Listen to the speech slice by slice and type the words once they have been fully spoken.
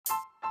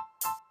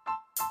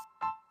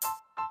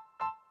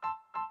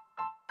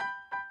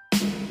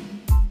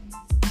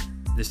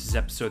This is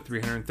episode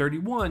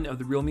 331 of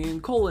The Real Me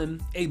and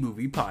Colin, a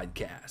movie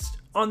podcast.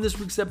 On this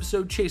week's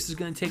episode, Chase is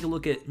going to take a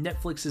look at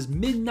Netflix's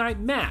Midnight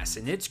Mass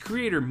and its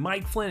creator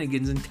Mike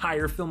Flanagan's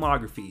entire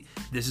filmography.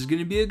 This is going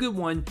to be a good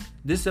one.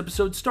 This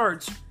episode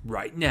starts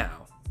right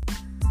now.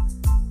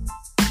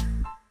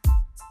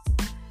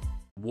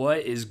 What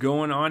is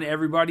going on,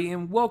 everybody,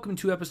 and welcome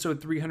to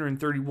episode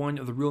 331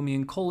 of The Real Me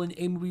and Colin,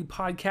 a movie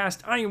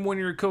podcast. I am one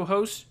of your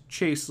co-hosts,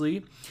 Chase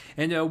Lee,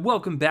 and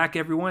welcome back,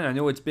 everyone. I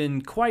know it's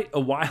been quite a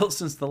while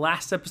since the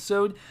last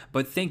episode,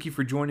 but thank you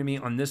for joining me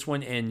on this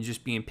one and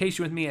just being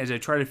patient with me as I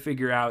try to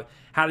figure out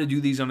how to do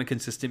these on a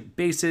consistent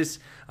basis.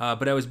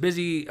 But I was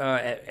busy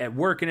at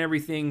work and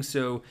everything,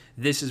 so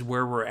this is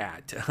where we're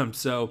at.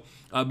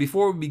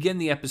 Before we begin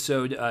the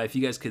episode, if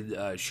you guys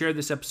could share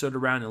this episode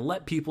around and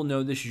let people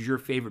know this is your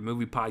favorite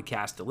movie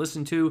podcast to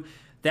listen to,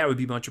 that would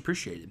be much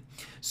appreciated.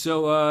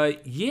 So,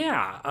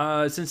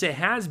 since it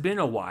has been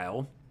a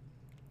while,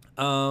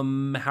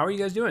 how are you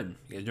guys doing?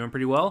 You guys doing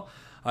pretty well?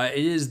 It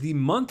is the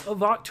month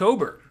of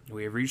October.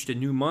 We have reached a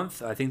new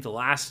month. I think the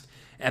last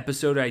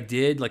episode I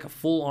did, like a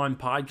full-on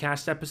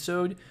podcast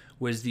episode,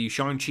 was the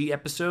Shang-Chi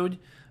episode.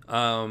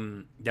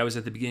 That was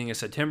at the beginning of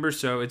September,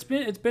 so it's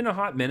been a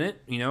hot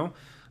minute, you know.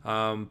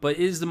 But it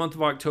is the month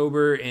of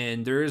October,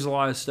 and there is a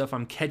lot of stuff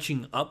I'm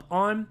catching up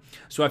on.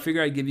 So I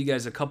figure I'd give you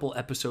guys a couple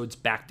episodes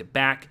back to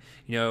back.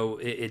 You know,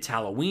 it's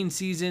Halloween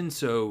season,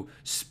 so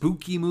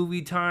spooky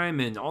movie time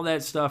and all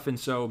that stuff. And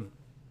so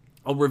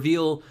I'll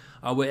reveal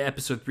what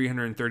episode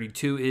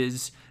 332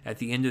 is at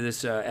the end of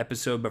this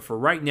episode. But for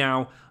right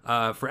now,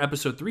 for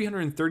episode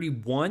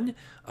 331,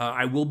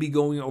 I will be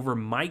going over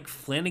Mike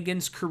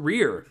Flanagan's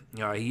career.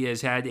 He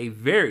has had a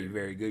very,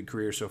 very good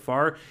career so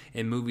far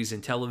in movies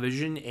and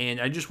television,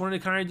 and I just wanted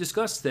to kind of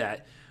discuss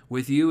that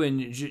with you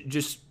and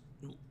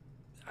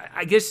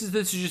I guess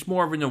this is just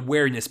more of an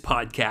awareness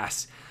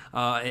podcast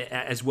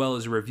as well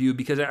as a review,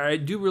 because I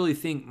do really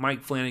think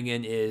Mike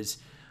Flanagan is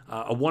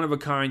a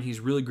one-of-a-kind. He's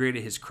really great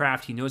at his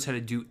craft. He knows how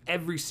to do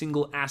every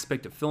single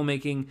aspect of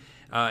filmmaking,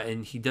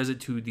 and he does it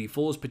to the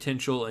fullest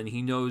potential, and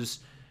he knows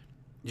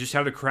just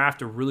how to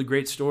craft a really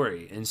great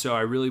story. And so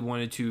I really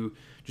wanted to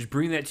just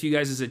bring that to you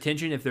guys'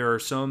 attention. If there are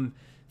some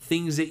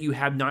things that you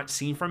have not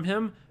seen from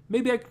him,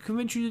 maybe I can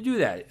convince you to do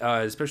that,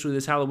 especially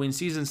this Halloween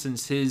season,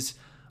 since his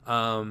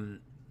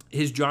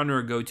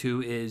genre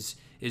go-to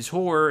is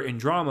horror and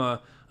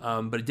drama,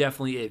 but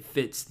definitely it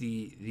fits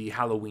the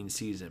Halloween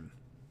season.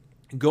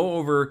 Go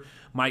over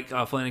Mike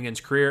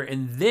Flanagan's career,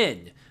 and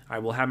then I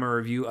will have my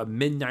review of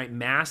Midnight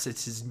Mass.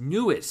 It's his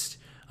newest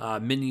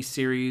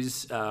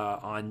miniseries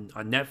on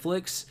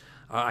Netflix.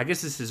 I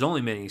guess it's his only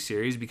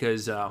miniseries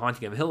because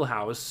Haunting of Hill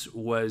House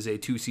was a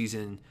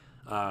two-season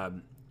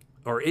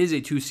is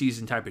a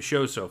two-season type of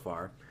show so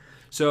far.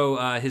 So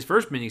his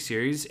first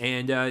miniseries,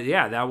 and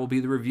that will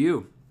be the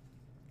review.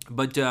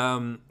 But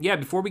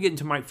before we get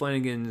into Mike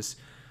Flanagan's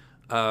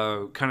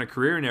kind of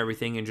career and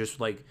everything, and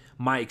just like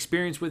my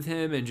experience with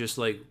him, and just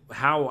like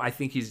how I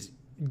think he's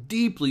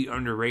deeply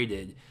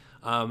underrated,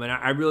 and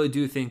I really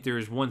do think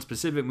there's one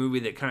specific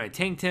movie that kind of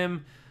tanked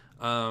him,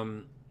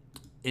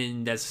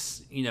 and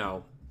that's, you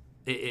know,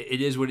 it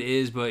is what it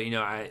is, but you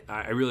know,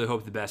 I really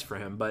hope the best for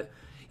him. But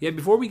yeah,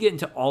 before we get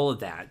into all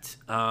of that,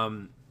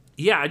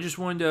 I just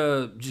wanted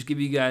to just give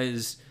you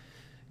guys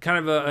kind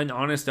of an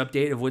honest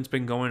update of what's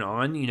been going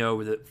on. You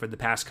know, for the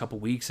past couple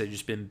weeks, I've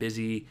just been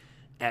busy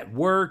at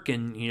work,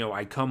 and you know,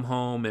 I come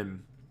home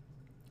and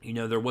you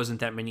know, there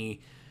wasn't that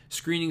many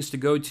screenings to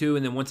go to,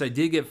 and then once I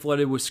did get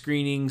flooded with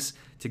screenings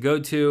to go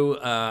to,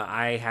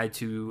 I had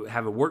to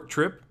have a work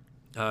trip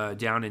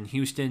down in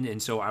Houston,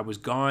 and so I was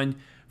gone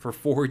for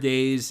 4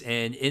 days,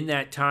 and in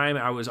that time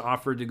I was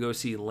offered to go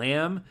see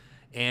Lamb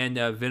and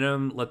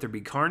Venom Let There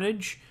Be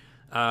Carnage.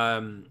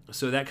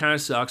 So that kind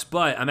of sucks,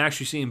 but I'm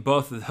actually seeing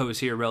both of those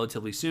here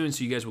relatively soon,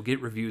 so you guys will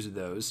get reviews of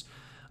those.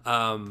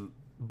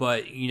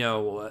 But you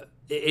know,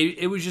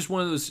 it was just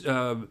one of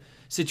those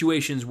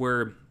situations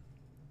where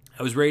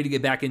I was ready to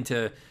get back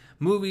into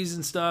movies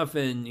and stuff,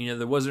 and you know,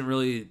 there wasn't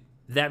really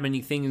that many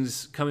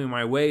things coming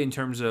my way in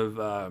terms of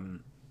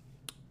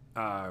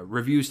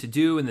reviews to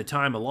do and the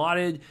time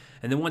allotted.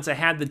 And then once I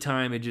had the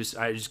time, I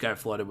just got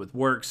flooded with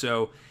work.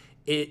 So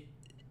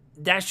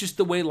that's just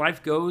the way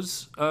life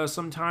goes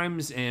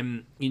sometimes,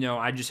 and you know,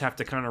 I just have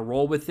to kind of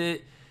roll with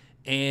it.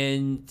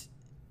 And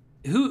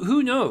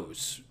who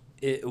knows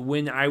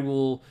when I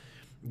will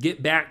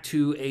get back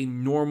to a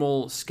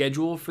normal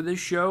schedule for this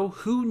show.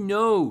 Who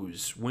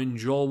knows when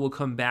Joel will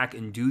come back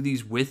and do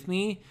these with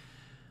me.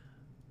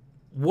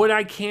 What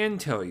I can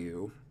tell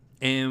you,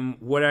 and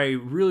what I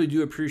really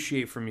do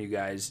appreciate from you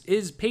guys,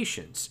 is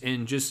patience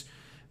and just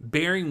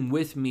bearing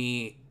with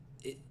me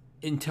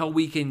until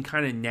we can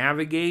kind of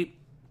navigate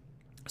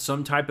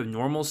some type of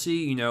normalcy.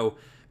 You know,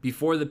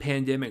 before the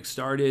pandemic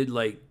started,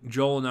 like,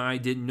 Joel and I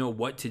didn't know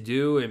what to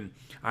do, and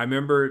I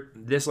remember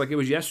this like it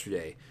was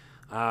yesterday.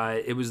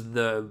 It was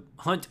the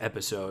Hunt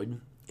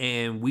episode,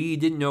 and we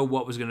didn't know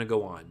what was going to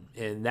go on.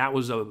 And that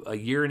was a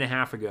year and a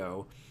half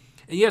ago.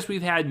 And yes,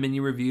 we've had mini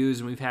reviews,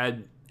 and we've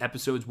had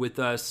episodes with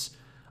us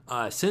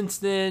since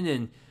then,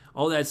 and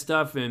all that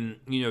stuff. And,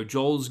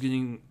 Joel's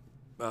getting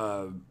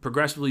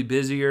progressively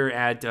busier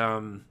at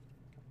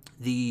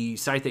the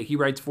site that he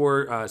writes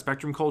for,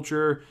 Spectrum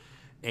Culture.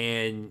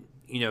 And,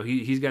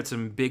 he's got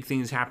some big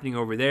things happening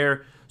over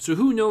there. So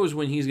who knows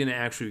when he's going to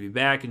actually be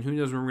back, and who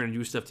knows when we're going to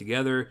do stuff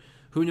together.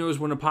 Who knows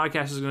when a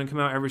podcast is going to come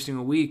out every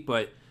single week.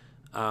 But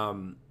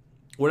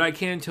what I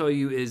can tell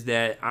you is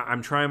that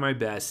I'm trying my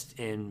best.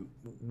 And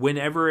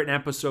whenever an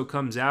episode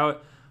comes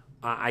out,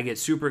 I get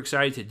super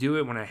excited to do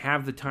it when I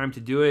have the time to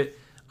do it.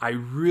 I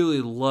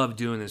really love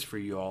doing this for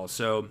you all.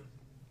 So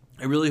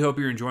I really hope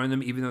you're enjoying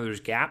them, even though there's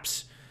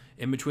gaps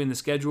in between the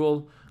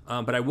schedule.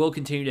 But I will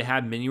continue to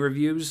have mini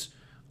reviews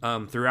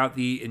throughout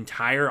the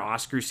entire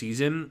Oscar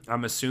season.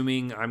 I'm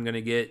assuming I'm going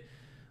to get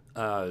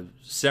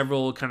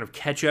several kind of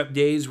catch-up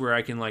days where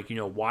I can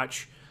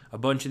watch a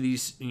bunch of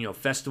these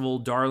festival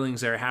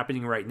darlings that are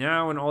happening right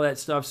now and all that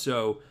stuff.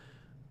 So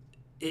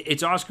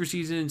it's Oscar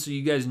season, so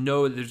you guys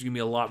know that there's gonna be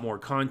a lot more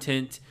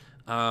content,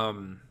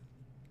 and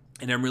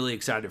I'm really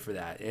excited for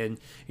that. And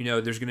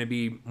there's gonna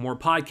be more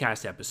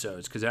podcast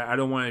episodes, because I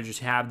don't want to just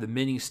have the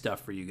mini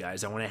stuff for you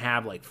guys. I want to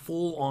have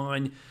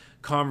full-on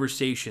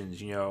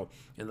conversations,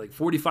 and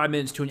 45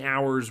 minutes to an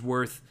hour's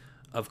worth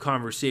of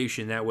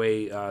conversation. That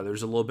way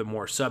there's a little bit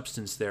more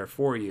substance there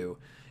for you.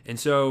 And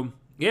so,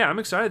 yeah, I'm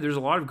excited. There's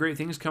a lot of great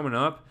things coming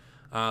up.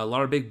 A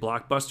lot of big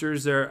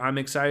blockbusters there I'm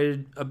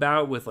excited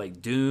about, with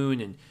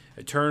Dune and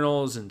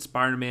Eternals and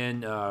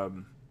Spider-Man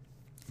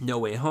No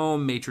Way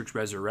Home, Matrix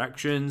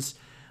Resurrections.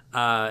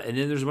 And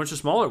then there's a bunch of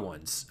smaller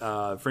ones.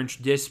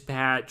 French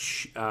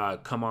Dispatch,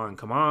 Come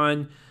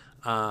On,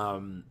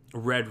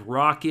 Red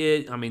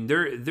Rocket. I mean,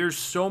 there's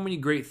so many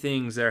great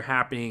things that are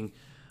happening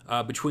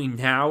between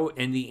now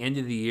and the end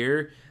of the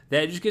year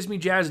that it just gets me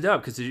jazzed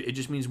up, because it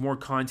just means more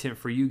content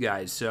for you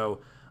guys. So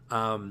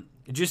I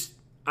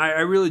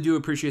really do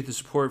appreciate the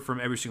support from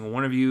every single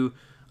one of you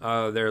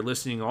that are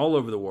listening all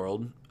over the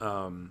world.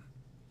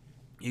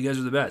 You guys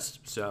are the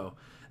best. So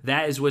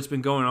that is what's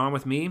been going on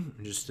with me.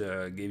 Just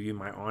give you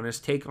my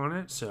honest take on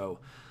it. So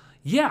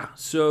yeah,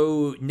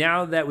 so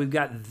now that we've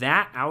got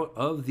that out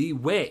of the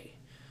way,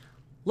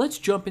 let's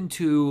jump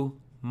into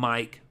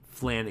Mike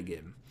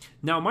Flanagan.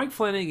 Now, Mike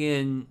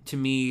Flanagan, to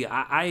me,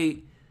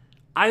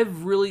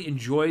 I've really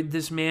enjoyed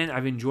this man.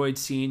 I've enjoyed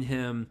seeing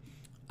him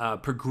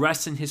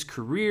progress in his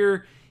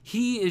career.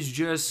 He is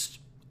just,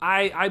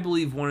 I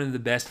believe, one of the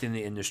best in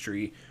the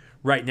industry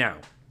right now.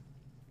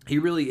 He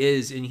really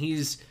is, and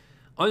he's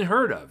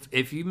unheard of.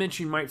 If you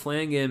mention Mike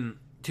Flanagan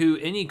to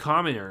any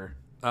commenter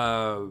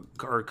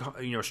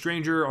or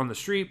stranger on the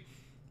street,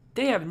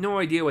 they have no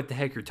idea what the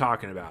heck you're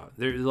talking about.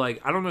 They're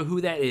like, I don't know who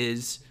that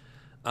is.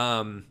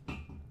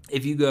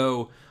 If you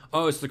go,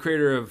 oh, it's the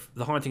creator of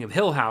The Haunting of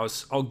Hill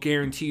House, I'll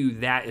guarantee you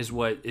that is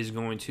what is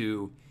going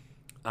to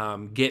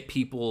get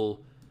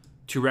people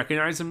to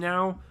recognize him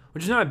now,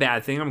 which is not a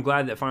bad thing. I'm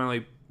glad that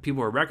finally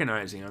people are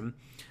recognizing him.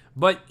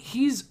 But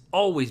he's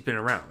always been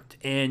around,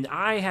 and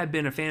I have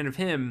been a fan of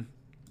him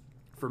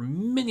for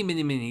many,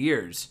 many, many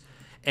years,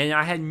 and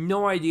I had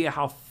no idea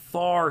how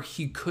far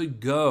he could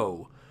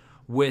go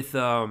with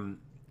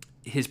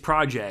his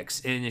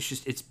projects, and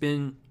it's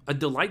been a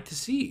delight to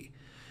see.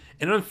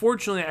 And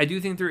unfortunately, I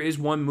do think there is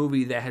one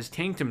movie that has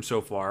tanked him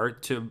so far,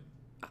 to,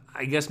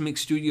 I guess, make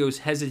studios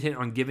hesitant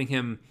on giving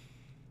him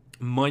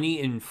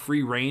money and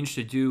free range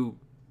to do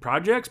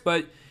projects,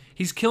 but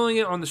he's killing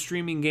it on the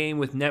streaming game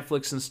with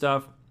Netflix and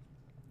stuff.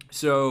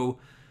 So,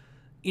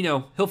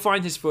 he'll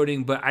find his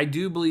footing, but I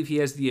do believe he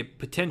has the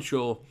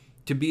potential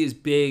to be as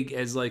big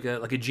as like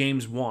a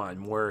James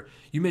Wan, where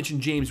you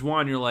mentioned James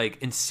Wan, you're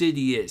like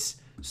Insidious,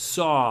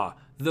 Saw,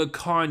 The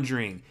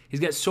Conjuring.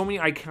 He's got so many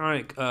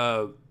iconic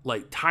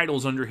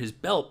titles under his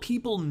belt.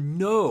 People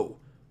know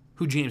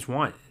who James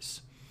Wan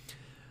is.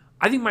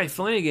 I think Mike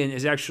Flanagan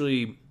is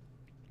actually,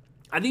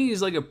 I think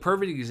he's like a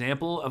perfect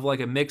example of like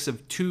a mix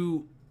of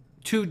two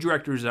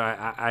directors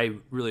I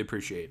really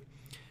appreciate.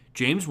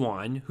 James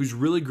Wan, who's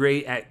really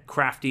great at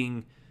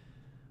crafting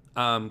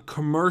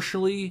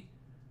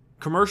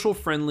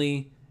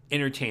commercial-friendly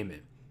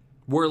entertainment,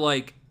 where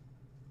like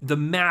the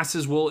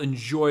masses will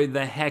enjoy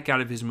the heck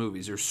out of his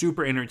movies. They're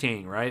super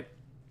entertaining, right?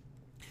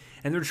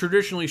 And they're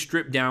traditionally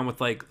stripped down with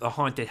like the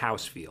haunted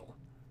house feel.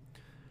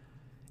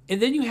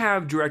 And then you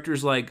have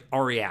directors like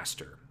Ari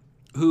Aster,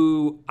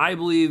 who I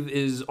believe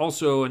is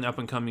also an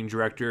up-and-coming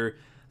director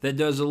that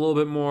does a little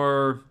bit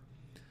more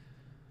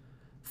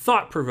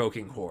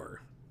thought-provoking horror.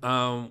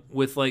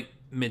 With like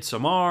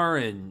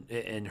Midsommar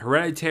and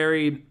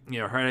Hereditary.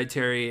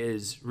 Hereditary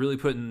is really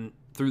putting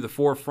through the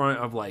forefront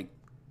of like,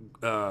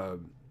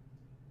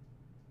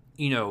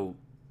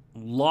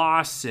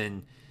 loss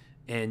and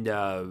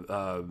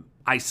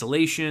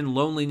isolation,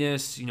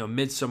 loneliness.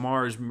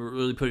 Midsommar is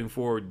really putting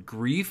forward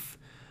grief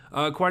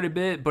quite a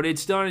bit, but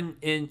it's done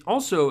in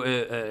also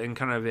in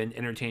kind of an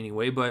entertaining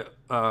way. But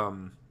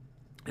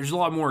there's a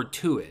lot more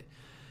to it.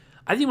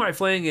 I think Mike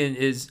Flanagan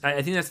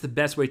I think that's the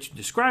best way to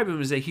describe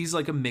him, is that he's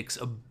like a mix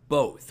of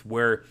both,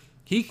 where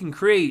he can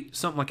create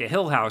something like a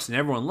Hill House and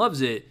everyone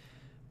loves it,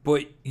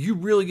 but you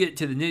really get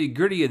to the nitty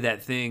gritty of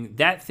that thing.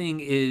 That thing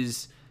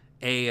is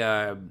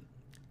a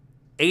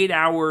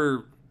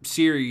 8-hour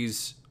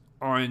series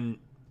on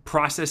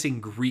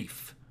processing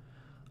grief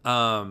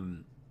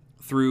through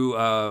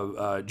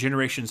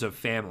generations of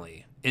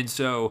family. And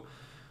so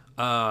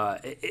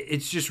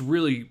it's just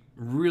really,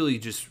 really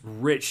just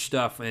rich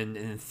stuff and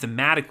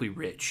thematically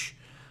rich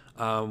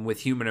with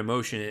human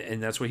emotion.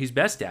 And that's what he's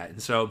best at.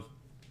 And so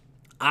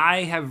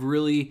I have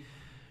really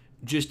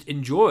just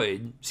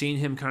enjoyed seeing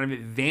him kind of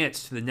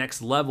advance to the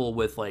next level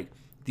with like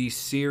these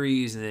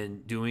series, and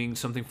then doing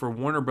something for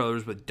Warner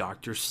Brothers with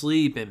Doctor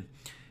Sleep,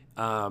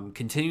 and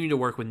continuing to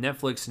work with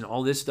Netflix and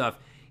all this stuff.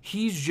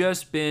 He's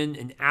just been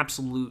an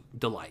absolute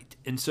delight.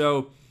 And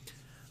so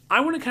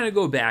I want to kind of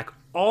go back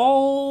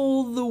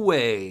all the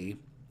way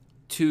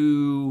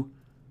to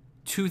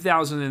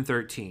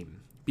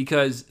 2013,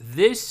 because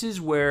this is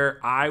where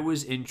I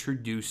was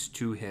introduced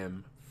to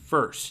him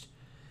first.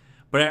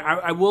 But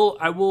I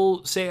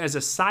will say, as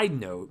a side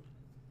note,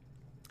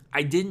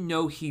 I didn't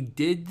know he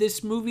did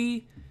this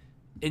movie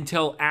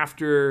until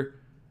after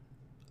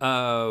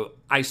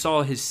I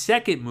saw his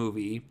second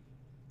movie,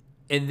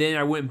 and then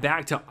I went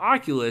back to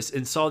Oculus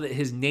and saw that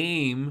his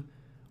name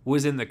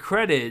was in the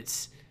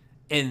credits,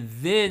 and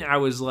then I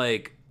was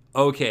like,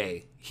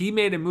 okay, he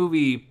made a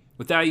movie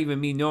without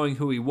even me knowing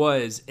who he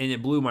was, and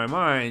it blew my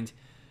mind.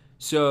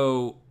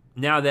 So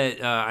now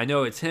that I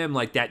know it's him,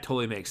 like, that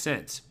totally makes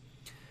sense.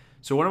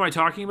 So what am I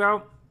talking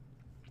about?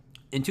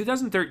 In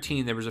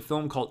 2013, there was a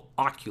film called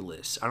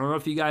Oculus. I don't know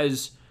if you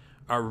guys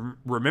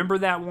remember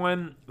that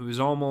one. It was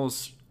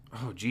almost,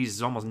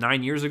 it's almost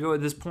 9 years ago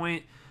at this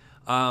point.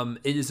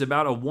 It is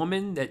about a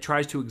woman that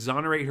tries to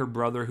exonerate her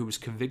brother who was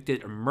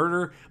convicted of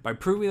murder by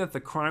proving that the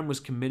crime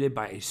was committed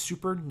by a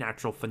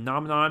supernatural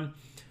phenomenon.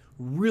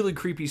 Really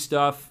creepy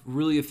stuff,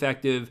 really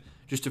effective,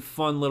 just a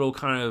fun little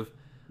kind of,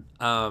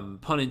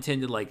 pun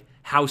intended, like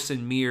house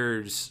and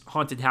mirrors,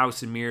 haunted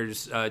house and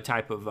mirrors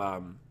type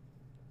of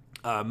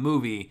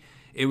movie.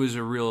 It was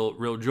a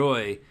real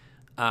joy.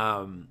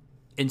 And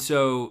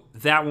so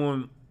that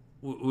one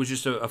was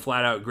just a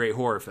flat out great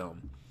horror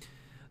film.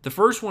 The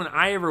first one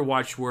I ever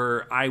watched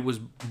where I was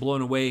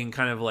blown away and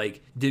kind of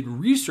like did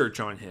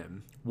research on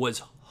him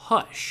was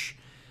Hush.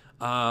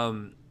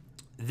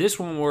 This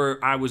one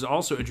where I was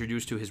also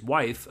introduced to his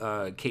wife,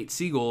 Kate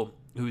Siegel,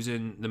 who's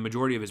in the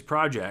majority of his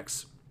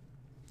projects.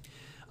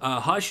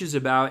 Hush is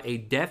about a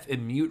deaf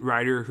and mute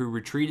writer who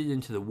retreated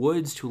into the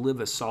woods to live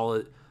a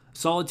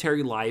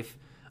solitary life,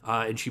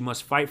 and she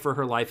must fight for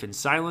her life in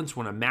silence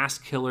when a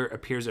masked killer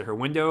appears at her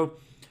window.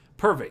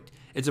 Perfect.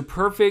 It's a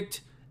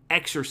perfect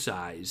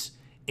exercise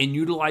in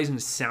utilizing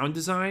sound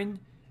design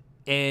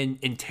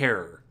and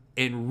terror,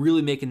 and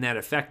really making that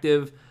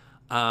effective.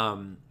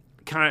 Kind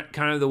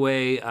of the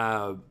way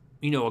A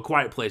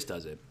Quiet Place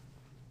does it,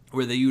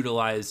 where they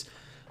utilize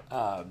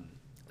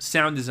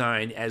sound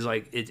design as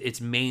like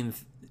its main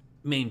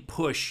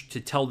push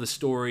to tell the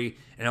story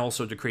and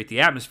also to create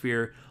the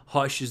atmosphere.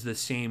 Hush is the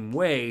same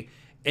way,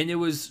 and it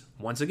was,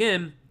 once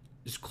again,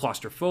 just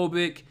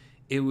claustrophobic.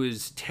 It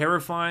was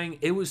terrifying.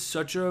 It was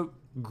such a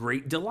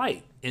great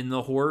delight in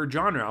the horror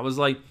genre. I was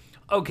like,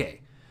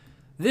 okay,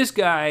 this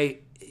guy,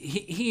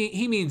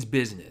 he means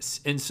business.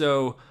 And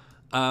so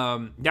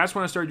that's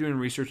when I started doing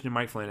research into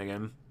Mike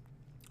Flanagan.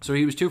 So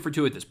he was 2 for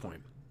 2 at this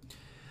point.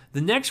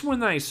 The next one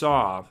that I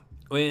saw,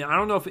 I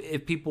don't know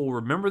if people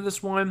remember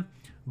this one,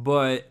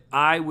 but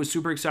I was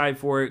super excited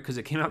for it because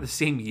it came out the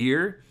same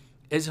year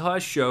as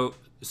Hush.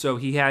 So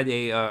he had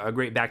a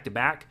great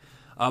back-to-back.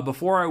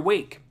 Before I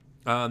Wake.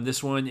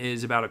 This one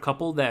is about a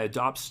couple that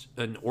adopts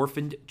an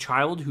orphaned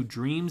child who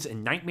dreams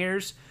and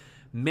nightmares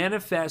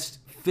manifest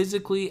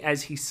physically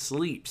as he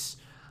sleeps.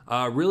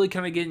 Really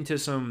kind of get into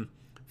some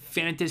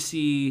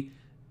fantasy,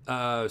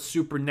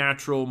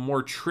 supernatural,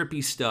 more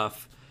trippy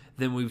stuff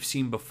than we've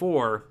seen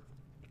before.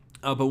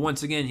 But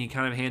once again, he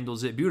kind of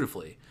handles it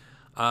beautifully.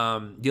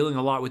 Dealing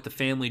a lot with the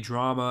family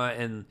drama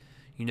and,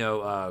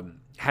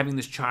 having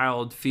this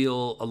child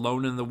feel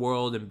alone in the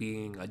world and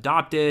being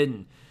adopted,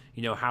 and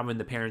having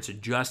the parents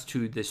adjust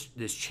to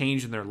this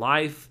change in their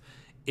life.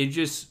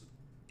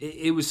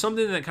 It was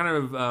something that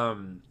kind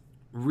of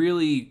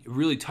really,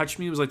 really touched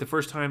me. It was like the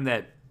first time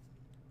that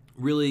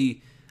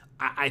really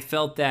I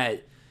felt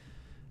that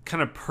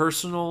kind of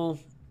personal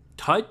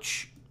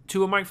touch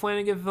to a Mike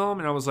Flanagan film,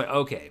 and I was like,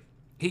 okay,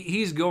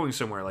 he's going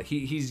somewhere. Like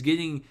he's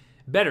getting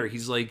better.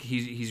 He's like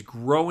he's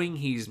growing.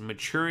 He's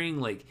maturing.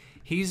 Like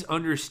he's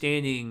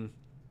understanding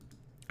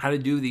how to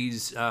do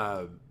these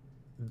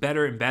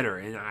better and better,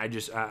 and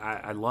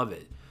I love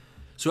it.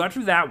 So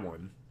after that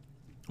one,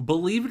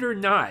 believe it or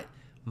not,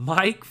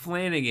 Mike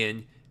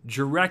Flanagan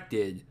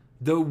directed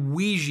the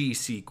Ouija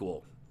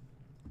sequel,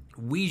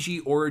 Ouija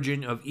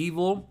Origin of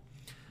Evil.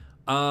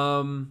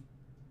 I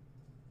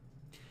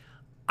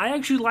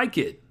actually like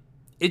it.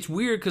 It's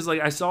weird because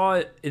I saw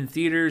it in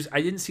theaters.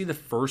 I didn't see the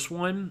first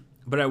one,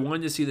 but I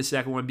wanted to see the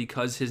second one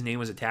because his name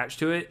was attached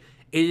to it.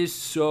 It is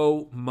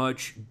so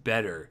much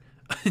better.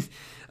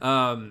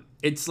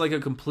 It's like a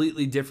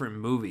completely different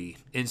movie,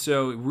 and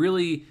so it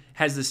really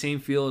has the same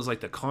feel as like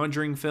the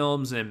Conjuring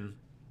films. And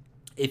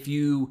if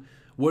you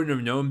wouldn't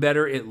have known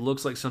better. It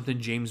looks like something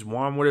James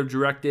Wan would have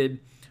directed,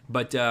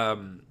 but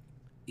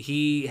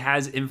he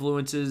has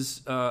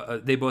influences.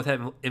 They both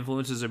have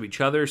influences of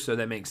each other, so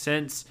that makes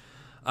sense.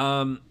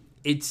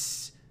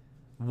 It's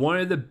one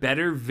of the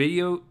better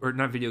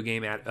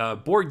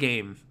board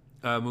game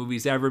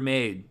movies ever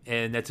made,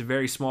 and that's a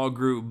very small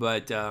group,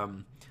 but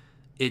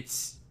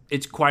it's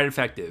quite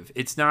effective.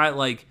 It's not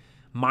like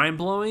mind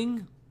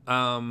blowing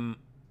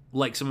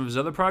like some of his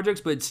other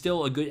projects, but it's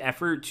still a good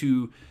effort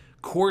to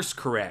course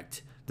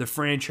correct the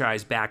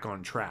franchise back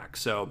on track.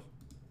 So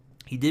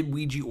he did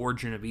Ouija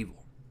Origin of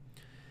Evil.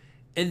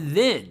 And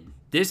then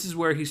this is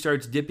where he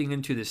starts dipping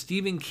into the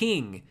Stephen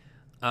King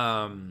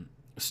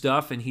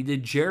stuff, and he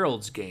did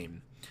Gerald's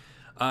Game.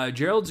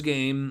 Gerald's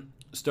Game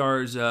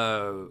stars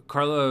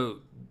Carla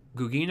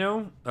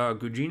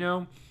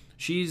Gugino.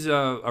 She's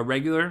a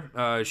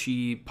regular.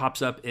 She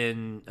pops up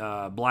in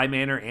Bly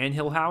Manor and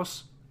Hill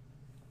House.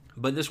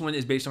 But this one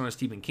is based on a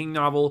Stephen King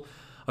novel.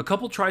 A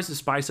couple tries to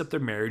spice up their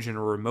marriage in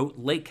a remote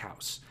lake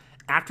house.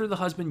 After the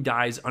husband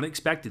dies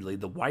unexpectedly,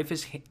 the wife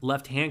is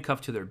left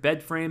handcuffed to their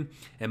bed frame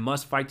and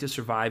must fight to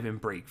survive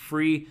and break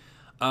free.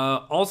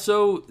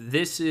 Also,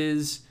 this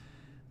is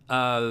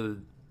a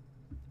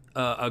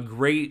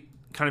great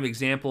kind of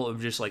example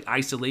of just like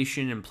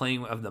isolation and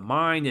playing of the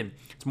mind, and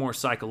it's more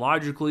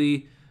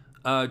psychologically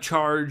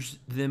charged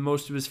than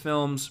most of his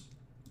films.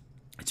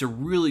 It's a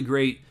really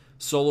great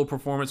solo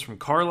performance from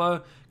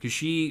Carla, because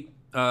she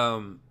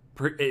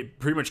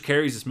pretty much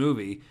carries this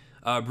movie.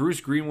 Bruce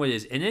Greenwood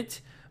is in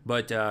it,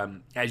 but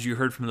as you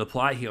heard from the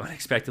plot, he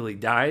unexpectedly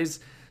dies.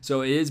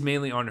 So it is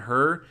mainly on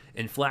her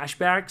in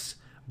flashbacks,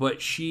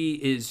 but she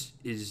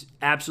is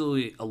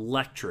absolutely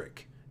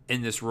electric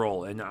in this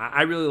role. And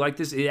I really like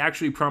this. It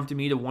actually prompted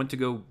me to want to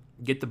go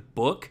get the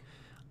book.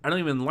 I don't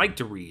even like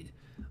to read.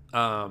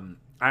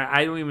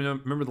 I don't even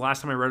remember the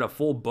last time I read a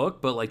full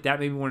book, but like that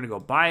made me want to go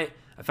buy it.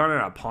 I found it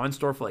at a pawn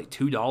store for like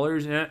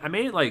 $2, and I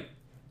made it like,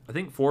 I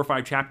think 4 or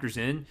 5 chapters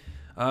in.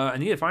 I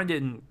need to find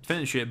it and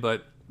finish it,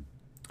 but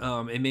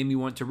it made me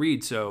want to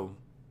read. So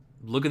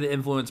look at the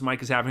influence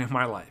Mike is having in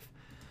my life.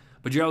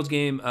 But Gerald's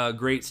Game, a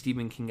great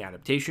Stephen King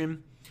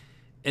adaptation.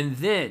 And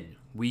then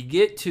we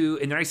get to,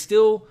 and I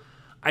still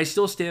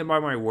stand by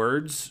my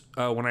words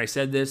when I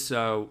said this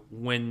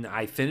when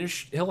I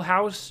finished Hill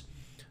House,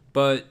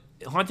 but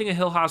Haunting of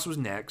Hill House was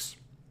next.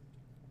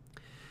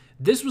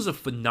 This was a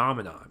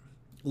phenomenon.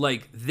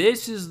 Like,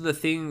 this is the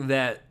thing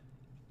that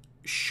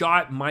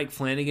shot Mike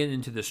Flanagan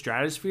into the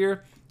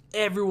stratosphere.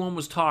 Everyone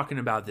was talking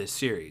about this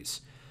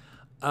series.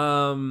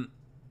 And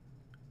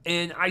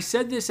I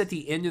said this at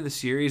the end of the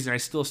series, and I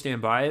still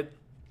stand by it.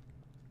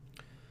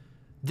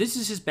 This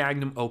is his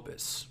magnum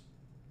opus.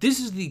 This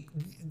is the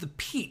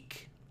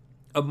peak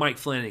of Mike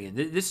Flanagan.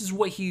 This is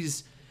what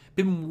he's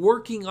been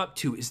working up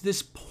to, is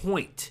this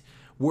point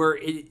where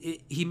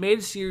he made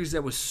a series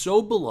that was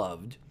so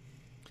beloved.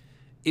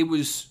 It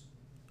was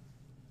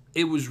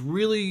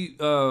really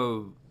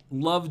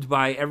loved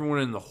by everyone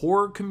in the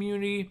horror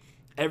community,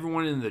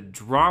 everyone in the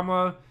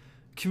drama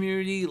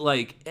community.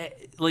 Like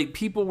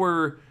people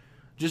were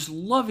just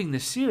loving the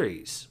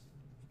series,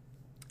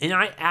 and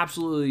I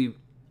absolutely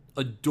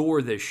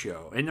adore this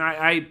show. And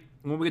I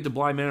when we get to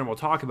Bly Manor, we'll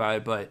talk about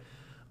it. But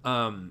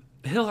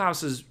Hill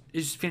House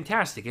is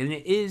fantastic, and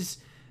it is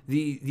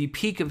the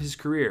peak of his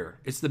career.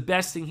 It's the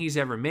best thing he's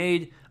ever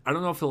made. I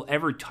don't know if he'll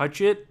ever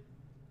touch it.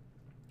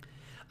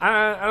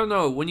 I don't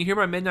know. When you hear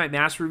my Midnight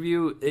Mass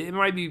review, it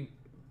might be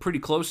pretty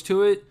close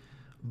to it.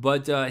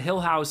 But Hill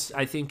House,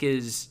 I think,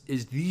 is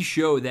the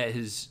show that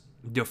has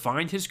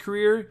defined his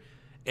career.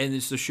 And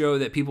it's the show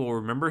that people will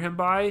remember him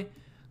by,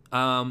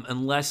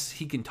 unless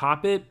he can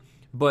top it.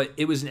 But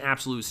it was an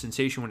absolute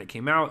sensation when it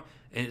came out,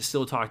 and it's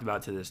still talked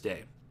about to this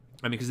day.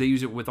 I mean, because they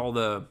use it with all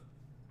the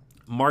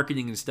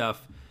marketing and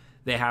stuff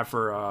they have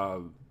for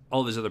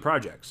all of his other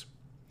projects.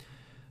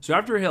 So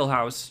after Hill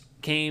House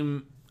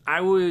came,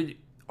 I would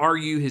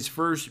argue, his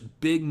first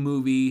big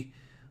movie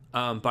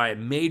by a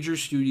major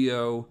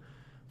studio,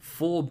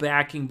 full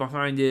backing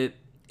behind it.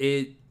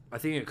 I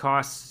think it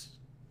costs,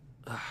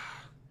 I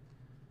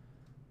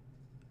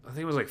think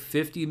it was like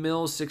 50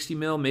 mil, 60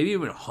 mil, maybe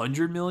even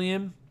 100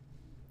 million.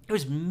 It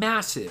was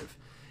massive.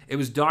 It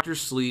was Dr.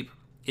 Sleep.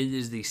 It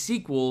is the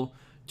sequel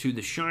to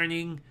The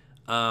Shining.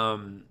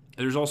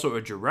 There's also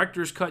a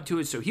director's cut to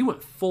it, so he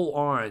went full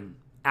on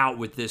out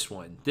with this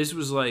one. This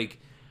was like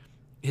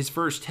his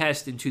first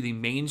test into the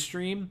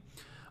mainstream,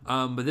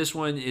 but this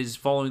one is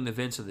following the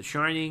events of The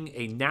Shining.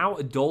 A now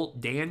adult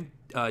Dan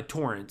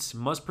Torrance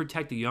must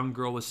protect a young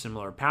girl with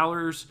similar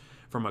powers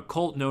from a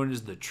cult known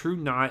as the True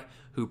Knot,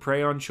 who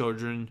prey on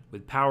children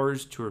with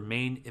powers to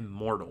remain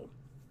immortal.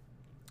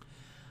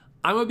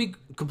 I'm going to be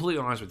completely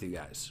honest with you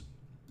guys.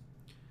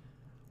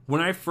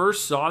 When I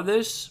first saw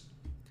this,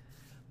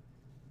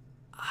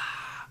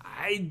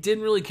 I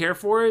didn't really care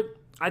for it.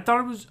 I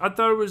thought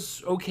it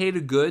was okay to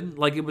good.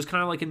 Like, it was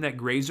kind of like in that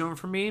gray zone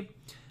for me.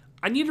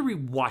 I need to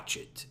rewatch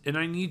it, and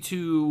I need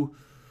to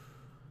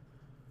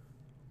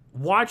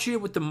watch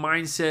it with the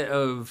mindset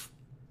of,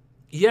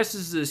 yes,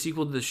 this is a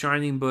sequel to The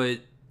Shining,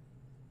 but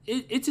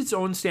it's its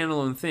own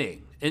standalone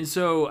thing. And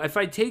so if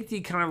I take the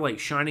kind of like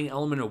shining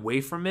element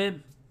away from it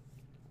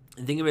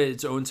and think of it as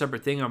its own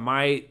separate thing, I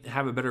might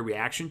have a better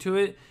reaction to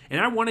it. And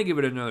I want to give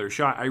it another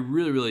shot. I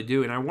really, really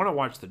do. And I want to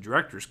watch the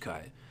director's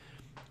cut.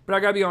 But I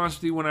gotta be honest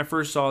with you, when I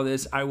first saw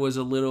this, I was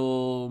a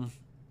little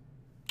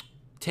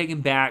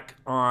taken back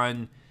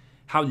on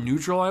how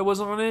neutral I was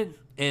on it.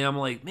 And I'm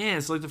like, man,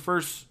 it's like the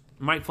first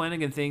Mike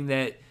Flanagan thing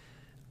that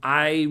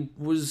I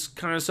was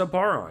kind of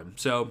subpar on.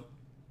 So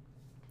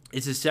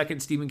it's his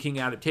second Stephen King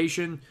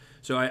adaptation.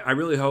 So I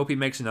really hope he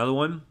makes another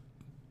one,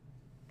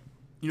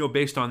 you know,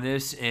 based on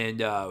this. And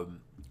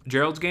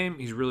Gerald's Game,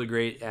 he's really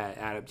great at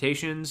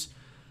adaptations.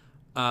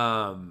 But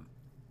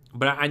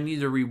I need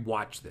to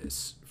rewatch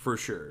this for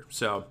sure.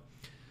 So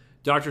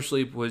Dr.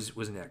 Sleep was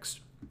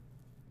next.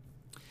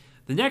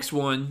 The next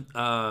one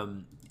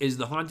is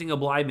The Haunting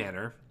of Bly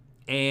Manor.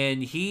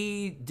 And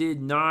he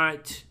did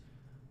not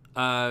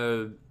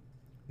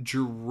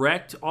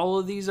direct all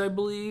of these, I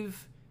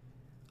believe.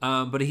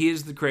 But he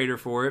is the creator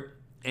for it.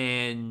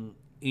 And,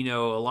 you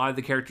know, a lot of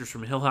the characters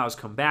from Hill House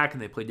come back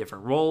and they play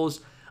different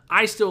roles.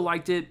 I still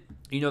liked it.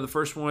 You know, the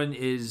first one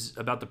is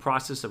about the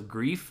process of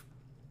grief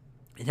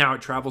and how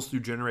it travels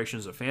through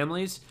generations of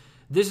families.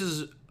 This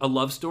is a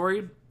love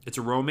story. It's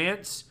a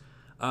romance.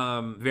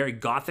 Very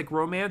gothic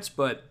romance,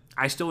 but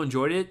I still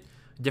enjoyed it.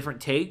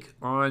 Different take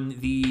on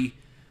the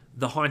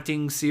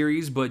Haunting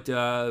series, but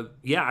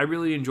yeah, I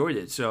really enjoyed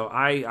it. So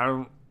I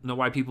don't know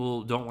why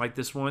people don't like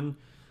this one.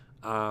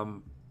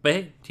 But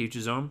hey, teach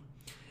his own.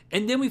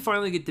 And then we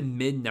finally get to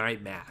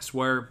Midnight Mass,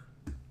 where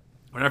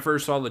when I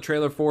first saw the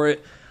trailer for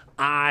it,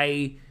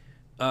 I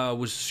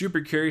was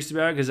super curious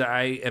about it because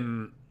I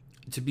am,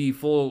 to be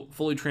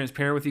fully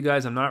transparent with you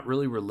guys, I'm not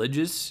really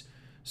religious.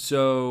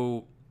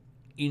 So,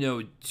 you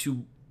know,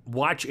 to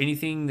watch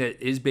anything that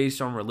is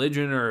based on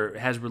religion or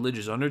has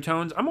religious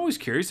undertones, I'm always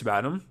curious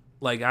about them.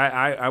 Like,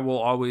 I will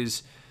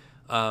always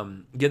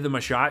give them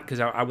a shot because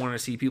I want to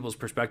see people's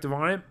perspective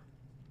on it.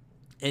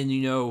 And,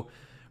 you know,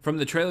 from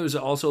the trailers,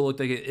 it also looked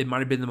like it might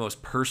have been the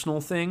most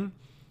personal thing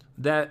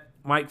that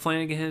Mike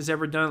Flanagan has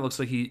ever done. It looks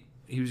like he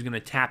was going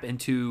to tap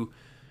into,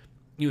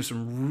 you know,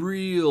 some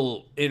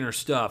real inner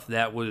stuff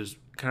that was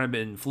kind of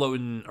been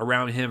floating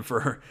around him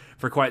for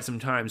quite some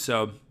time.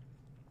 So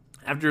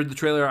after the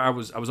trailer, I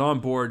was on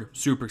board,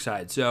 super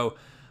excited. So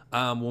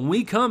when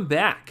we come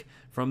back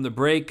from the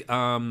break,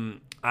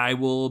 I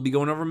will be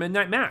going over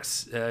Midnight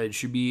Mass. It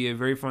should be a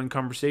very fun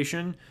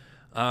conversation.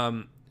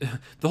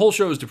 The whole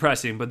show is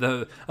depressing, but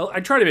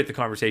I try to make the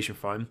conversation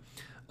fun.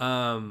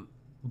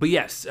 But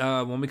yes,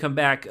 when we come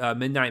back,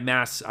 Midnight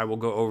Mass, I will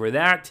go over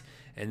that,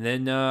 and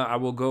then I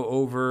will go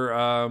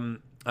over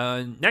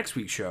next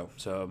week's show.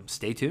 So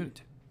stay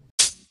tuned.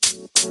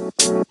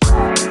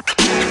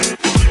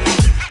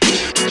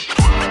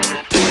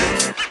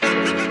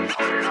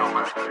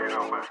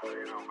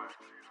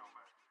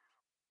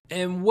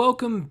 And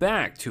welcome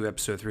back to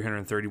episode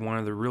 331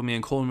 of the Real Me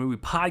and Colin Movie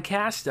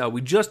Podcast. We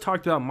just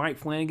talked about Mike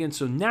Flanagan,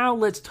 so now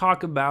let's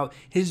talk about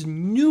his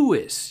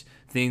newest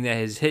thing that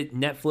has hit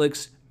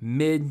Netflix,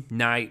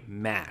 Midnight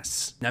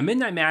Mass. Now,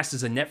 Midnight Mass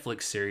is a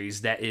Netflix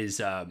series that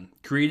is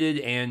created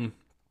and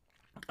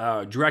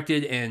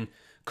directed and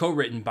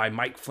co-written by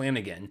Mike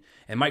Flanagan.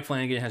 And Mike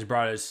Flanagan has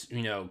brought us,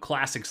 you know,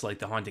 classics like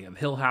The Haunting of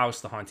Hill House,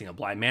 The Haunting of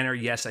Bly Manor.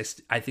 Yes,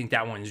 I think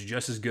that one is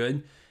just as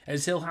good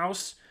as Hill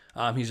House.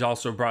 He's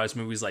also brought us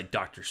movies like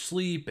Dr.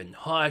 Sleep and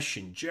Hush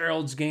and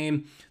Gerald's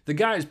Game. The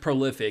guy is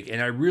prolific,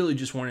 and I really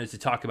just wanted to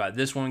talk about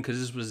this one because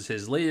this was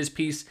his latest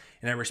piece,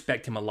 and I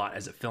respect him a lot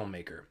as a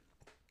filmmaker.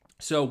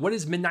 So what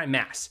is Midnight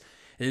Mass?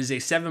 It is a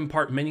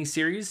 7-part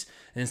miniseries,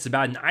 and it's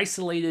about an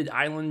isolated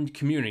island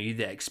community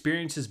that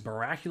experiences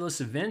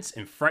miraculous events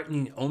and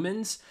frightening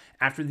omens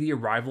after the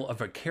arrival of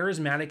a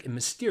charismatic and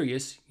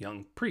mysterious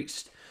young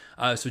priest.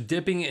 So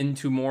dipping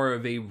into more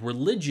of a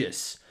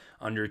religious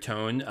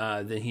undertone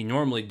than he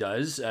normally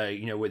does.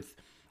 You know, with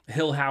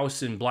Hill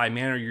House and Bly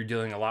Manor, you're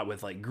dealing a lot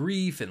with like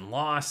grief and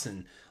loss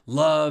and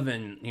love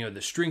and, you know,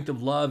 the strength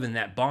of love and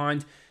that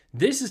bond.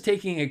 This is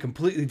taking a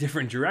completely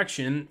different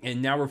direction,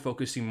 and now we're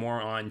focusing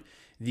more on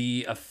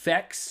the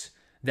effects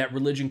that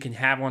religion can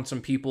have on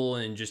some people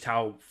and just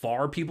how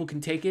far people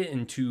can take it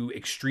into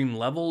extreme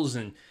levels,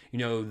 and, you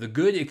know, the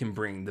good it can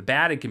bring, the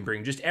bad it can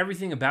bring, just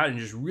everything about it, and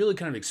just really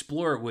kind of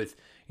explore it with,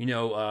 you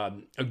know,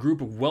 a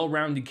group of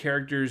well-rounded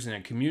characters and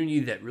a community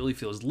that really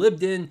feels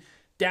lived in.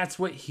 That's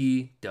what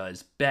he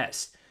does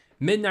best.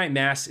 Midnight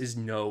Mass is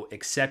no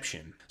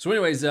exception. So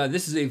anyways,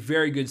 this is a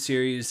very good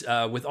series.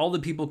 With all the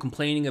people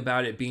complaining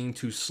about it being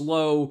too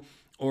slow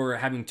or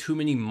having too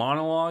many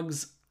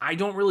monologues, I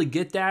don't really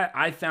get that.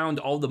 I found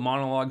all the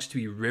monologues to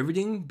be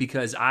riveting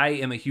because I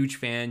am a huge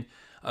fan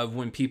of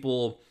when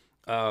people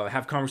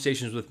have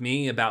conversations with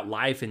me about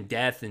life and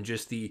death and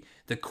just the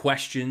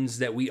questions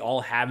that we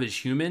all have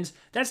as humans.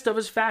 That stuff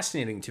is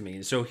fascinating to me.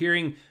 And so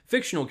hearing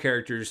fictional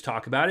characters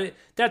talk about it,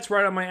 that's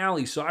right on my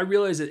alley. So I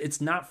realize that it's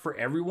not for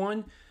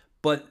everyone,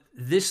 but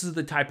this is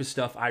the type of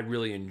stuff I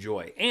really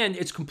enjoy. And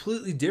it's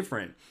completely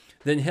different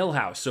than Hill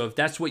House. So if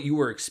that's what you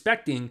were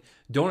expecting,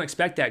 don't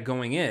expect that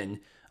going in.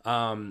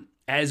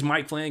 As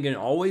Mike Flanagan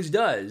always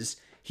does,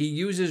 He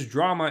uses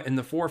drama in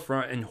the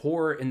forefront and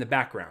horror in the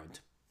background.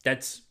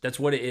 That's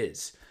what it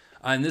is.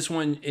 And this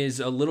one is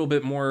a little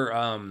bit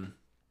more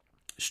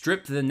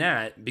stripped than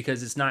that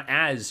because it's not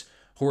as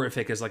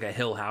horrific as like a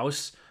Hill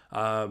House.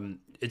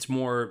 It's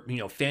more,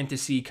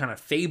 fantasy kind of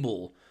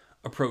fable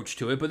approach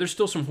to it, but there's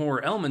still some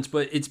horror elements,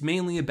 but it's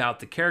mainly about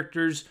the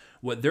characters,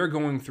 what they're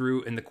going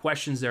through, and the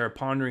questions they're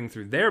pondering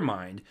through their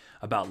mind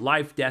about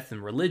life, death,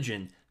 and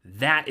religion.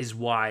 That is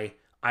why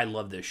I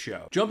love this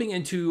show. Jumping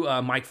into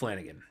Mike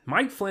Flanagan.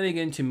 Mike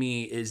Flanagan, to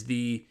me, is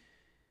the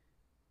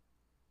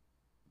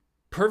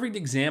perfect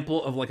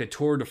example of like a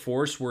tour de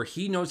force where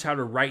he knows how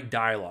to write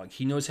dialogue.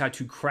 He knows how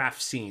to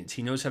craft scenes.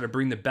 He knows how to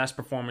bring the best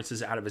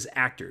performances out of his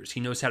actors.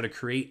 He knows how to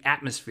create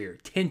atmosphere,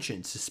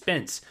 tension,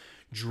 suspense,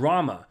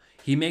 drama.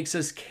 He makes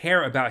us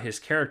care about his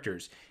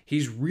characters.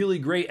 He's really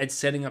great at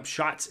setting up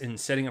shots and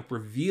setting up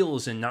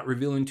reveals and not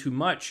revealing too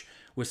much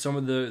with some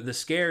of the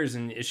scares.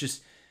 And it's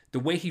just the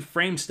way he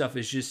frames stuff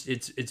is just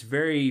it's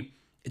very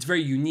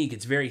unique.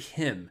 It's very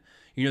him.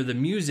 The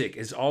music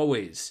is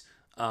always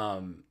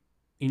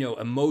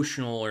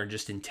emotional or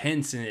just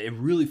intense, and it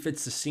really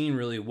fits the scene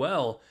really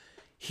well.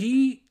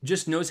 He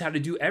just knows how to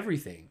do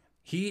everything.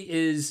 He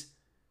is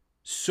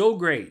so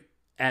great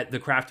at the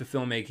craft of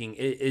filmmaking.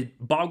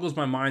 It boggles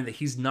my mind that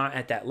he's not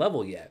at that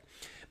level yet,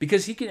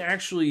 because he can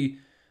actually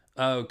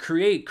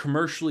create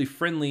commercially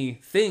friendly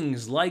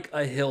things like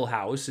a Hill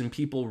House and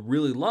people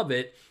really love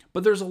it,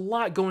 but there's a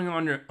lot going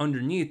on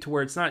underneath to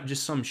where it's not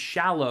just some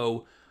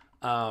shallow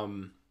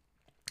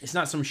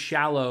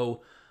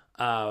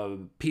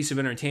piece of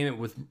entertainment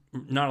with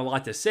not a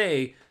lot to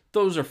say.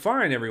 Those are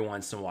fine every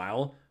once in a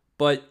while,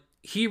 but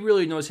he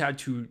really knows how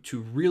to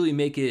really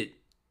make it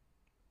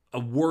a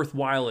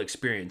worthwhile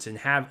experience and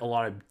have a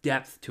lot of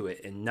depth to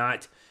it and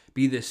not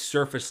be this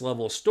surface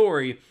level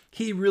story.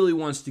 He really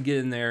wants to get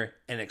in there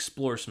and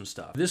explore some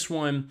stuff. This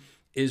one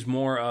is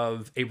more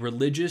of a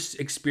religious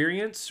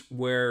experience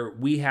where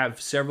we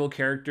have several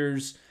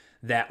characters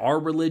that are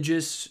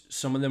religious,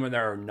 some of them that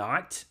are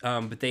not,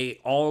 but they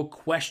all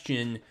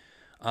question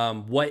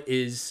what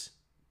is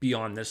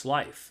beyond this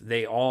life.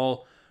 They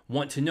all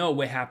want to know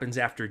what happens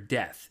after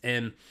death.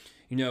 And,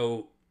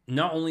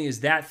 not only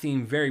is that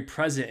theme very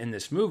present in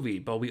this movie,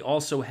 but we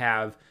also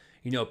have,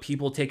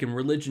 people taking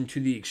religion to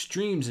the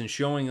extremes and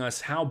showing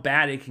us how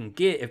bad it can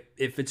get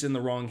if it's in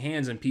the wrong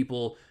hands and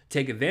people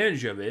take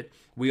advantage of it.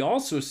 We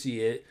also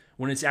see it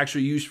when it's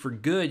actually used for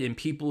good and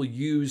people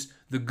use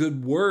the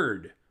good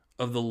word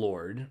of the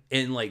Lord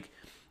and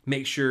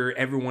make sure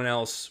everyone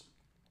else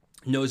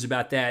knows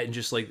about that and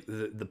just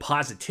the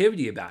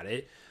positivity about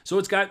it. So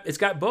it's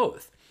got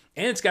both.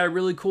 And it's got a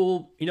really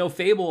cool,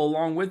 fable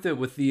along with it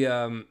with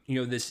the,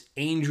 this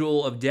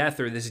angel of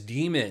death or this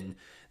demon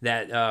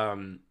that,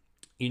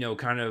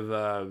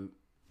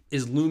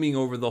 is looming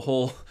over the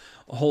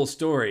whole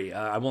story.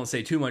 I won't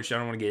say too much. I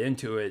don't want to get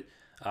into it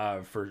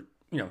for,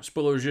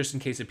 spoilers just in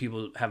case if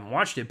people haven't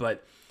watched it.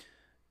 But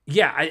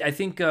yeah, I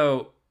think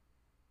what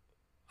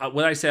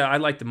I said I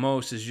like the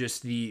most is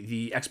just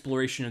the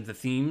exploration of the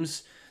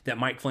themes that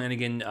Mike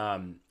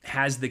Flanagan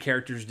has the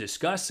characters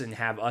discuss and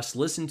have us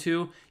listen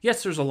to.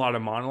 Yes, there's a lot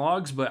of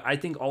monologues, but I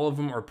think all of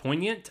them are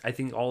poignant. I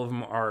think all of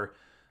them are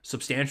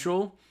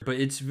substantial, but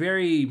it's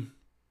very,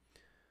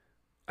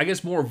 I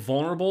guess, more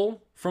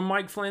vulnerable from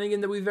Mike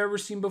Flanagan that we've ever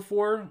seen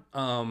before.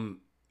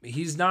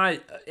 He's not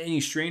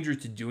any stranger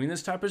to doing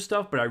this type of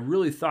stuff, but I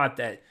really thought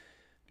that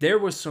there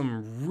was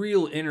some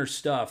real inner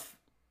stuff,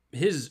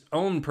 his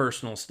own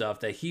personal stuff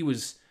that he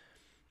was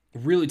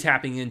really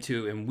tapping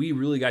into, and we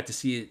really got to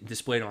see it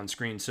displayed on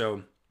screen.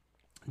 So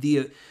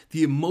the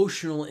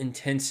emotional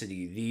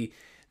intensity,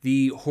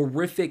 the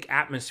horrific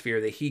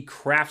atmosphere that he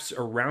crafts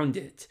around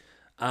it,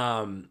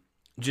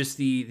 just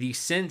the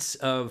sense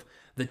of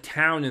the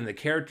town and the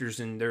characters,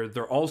 and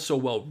they're all so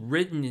well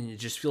written, and it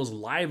just feels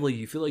lively.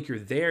 You feel like you're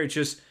there. It's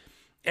just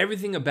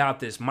everything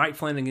about this. Mike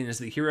Flanagan is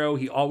the hero.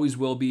 He always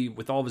will be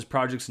with all of his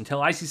projects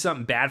until I see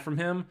something bad from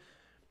him.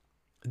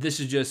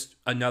 This is just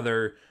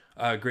another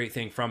great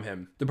thing from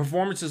him. The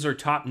performances are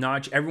top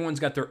notch. Everyone's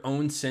got their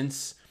own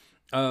sense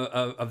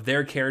of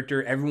their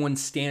character. Everyone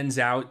stands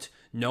out.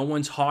 No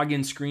one's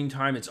hogging screen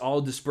time. It's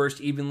all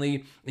dispersed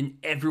evenly, and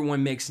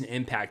everyone makes an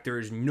impact. There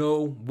is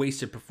no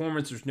wasted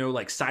performance. There's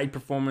no side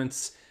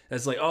performance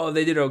that's oh,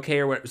 they did okay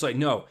or what. It's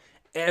no,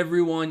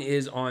 everyone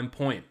is on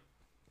point.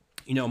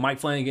 Mike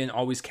Flanagan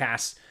always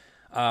casts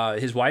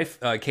his wife,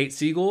 Kate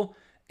Siegel,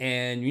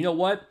 and you know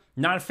what?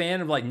 Not a fan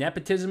of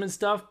nepotism and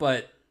stuff,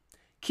 but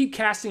keep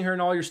casting her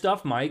in all your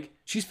stuff, Mike.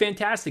 She's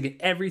fantastic in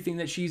everything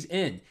that she's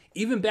in.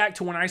 Even back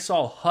to when I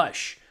saw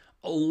Hush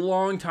a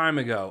long time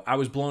ago, I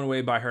was blown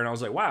away by her, and I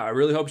was like, wow, I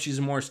really hope she's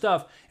in more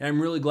stuff. And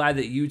I'm really glad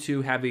that you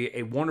two have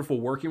a wonderful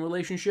working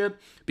relationship,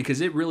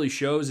 because it really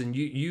shows, and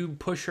you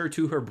push her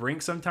to her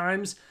brink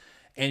sometimes,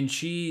 and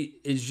she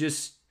is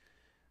just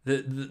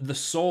the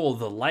soul,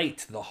 the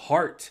light, the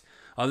heart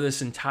of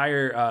this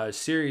entire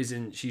series,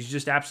 and she's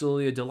just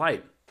absolutely a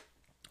delight.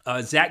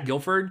 Zach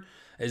Gilford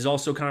is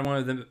also kind of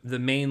one of the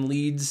main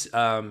leads.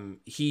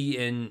 He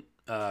and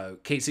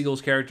Kate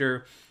Siegel's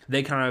character,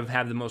 they kind of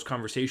have the most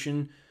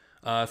conversation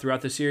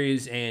throughout the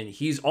series, and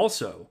he's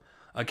also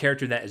a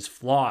character that is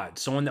flawed,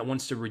 someone that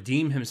wants to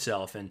redeem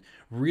himself and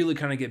really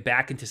kind of get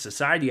back into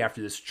society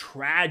after this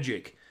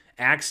tragic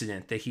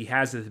accident that he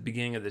has at the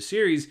beginning of the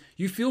series.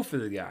 You feel for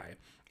the guy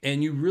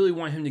and you really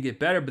want him to get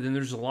better, but then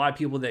there's a lot of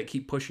people that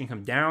keep pushing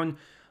him down,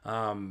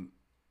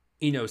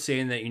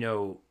 saying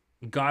that,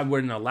 God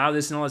wouldn't allow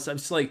this and all that stuff.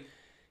 It's like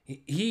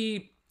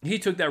he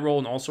took that role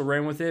and also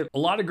ran with it. A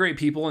lot of great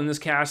people in this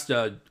cast.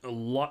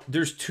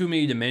 There's too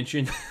many to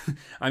mention.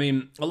 I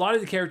mean, a lot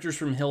of the characters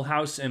from Hill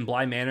House and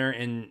Bly Manor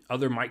and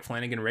other Mike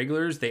Flanagan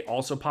regulars, they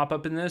also pop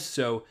up in this.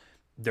 So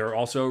they're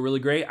also really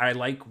great. I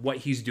like what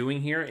he's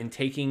doing here and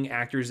taking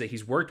actors that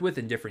he's worked with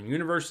in different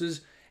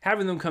universes,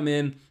 having them come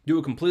in, do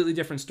a completely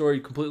different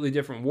story, completely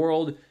different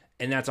world.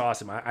 And that's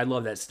awesome. I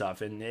love that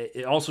stuff. And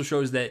it also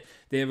shows that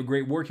they have a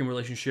great working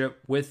relationship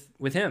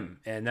with him.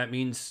 And that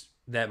means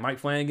that Mike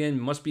Flanagan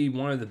must be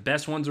one of the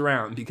best ones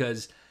around,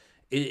 because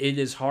it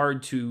is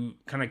hard to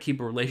kind of keep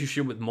a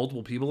relationship with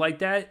multiple people like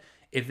that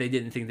if they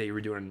didn't think that you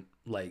were doing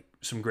like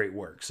some great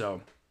work.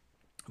 So,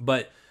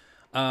 but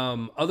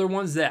other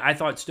ones that I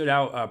thought stood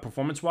out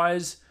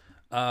performance-wise,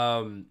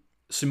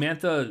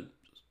 Samantha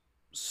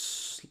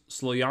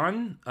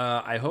Sloyan,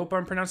 I hope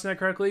I'm pronouncing that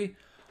correctly.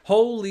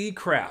 Holy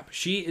crap.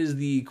 She is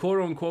the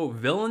quote-unquote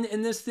villain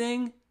in this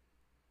thing.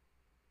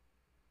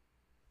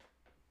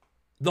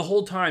 The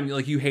whole time,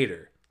 like, you hate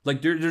her.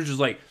 Like, there's just,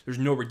 like, there's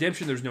no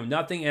redemption, there's no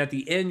nothing. And at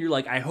the end, you're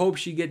like, I hope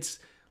she gets,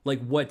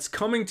 like, what's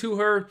coming to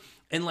her.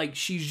 And, like,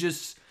 she's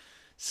just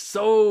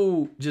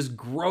so just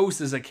gross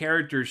as a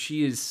character.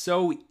 She is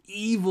so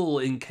evil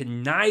and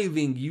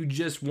conniving. You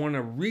just want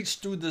to reach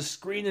through the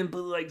screen and be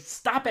like,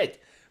 stop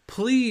it,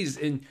 please.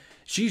 And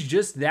she's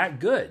just that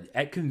good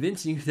at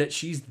convincing you that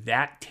she's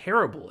that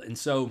terrible. And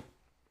so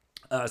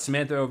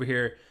Samantha over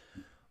here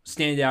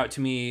stand out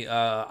to me.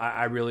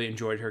 I really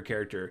enjoyed her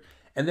character.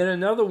 And then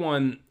another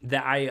one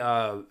that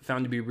I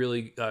found to be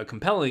really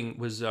compelling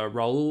was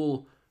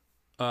Raul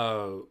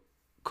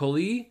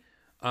Coley.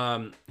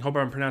 Hope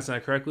I'm pronouncing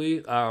that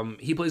correctly.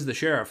 He plays the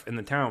sheriff in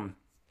the town.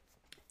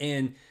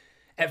 And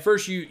at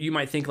first you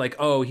might think like,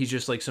 oh, he's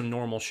just like some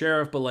normal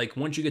sheriff. But like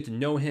once you get to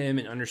know him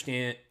and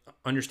understand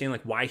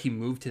like why he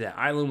moved to that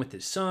island with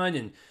his son,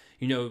 and,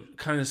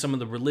 kind of some of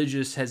the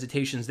religious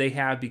hesitations they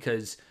have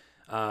because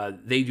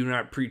they do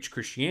not preach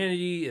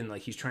Christianity. And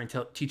like he's trying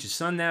to teach his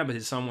son that, but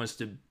his son wants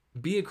to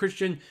be a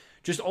Christian,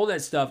 just all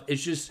that stuff.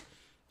 It's just,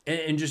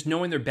 and just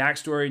knowing their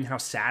backstory and how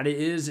sad it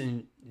is,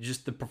 and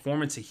just the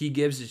performance that he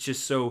gives, it's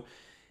just so,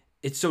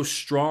 it's so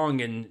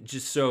strong and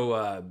just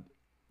so,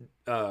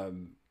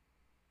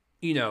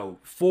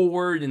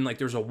 forward, and like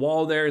there's a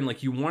wall there, and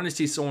like you want to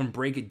see someone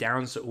break it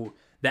down so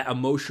that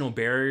emotional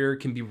barrier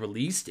can be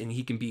released and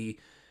he can be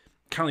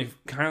kind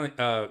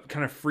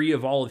of free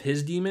of all of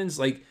his demons.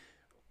 Like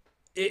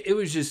it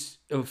was just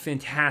a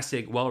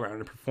fantastic,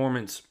 well-rounded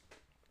performance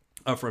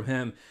from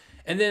him.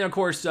 And then, of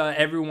course, the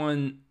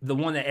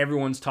one that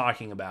everyone's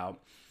talking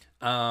about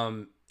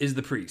is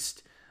the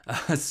priest.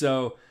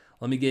 So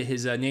let me get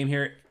his name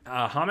here.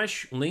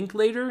 Hamish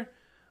Linklater.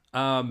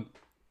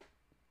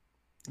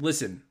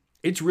 Listen,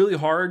 it's really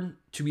hard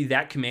to be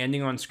that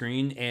commanding on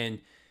screen and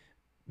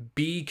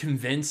be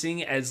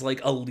convincing as like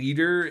a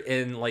leader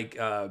and like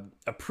a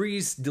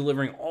priest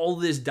delivering all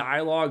this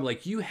dialogue.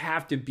 Like you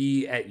have to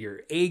be at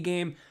your A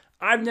game.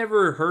 I've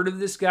never heard of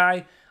this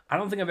guy. I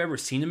don't think I've ever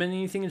seen him in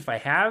anything. If I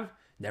have,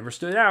 never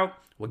stood out.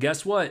 Well,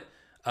 guess what?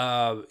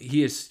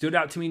 He has stood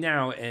out to me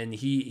now, and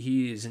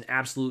he is an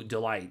absolute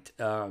delight.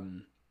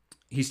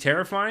 He's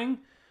terrifying,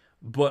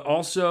 but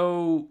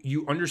also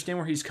you understand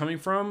where he's coming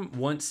from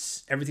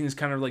once everything is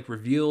kind of like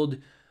revealed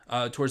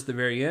towards the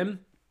very end.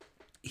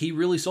 He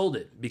really sold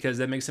it, because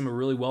that makes him a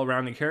really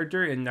well-rounded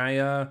character, and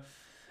I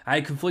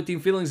had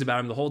conflicting feelings about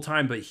him the whole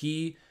time, but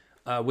he,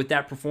 with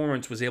that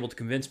performance, was able to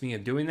convince me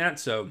of doing that,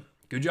 so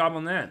good job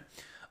on that.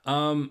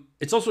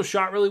 It's also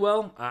shot really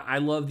well. I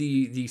love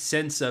the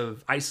sense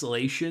of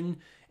isolation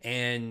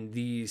and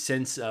the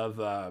sense of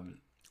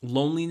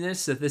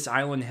loneliness that this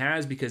island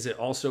has, because it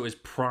also is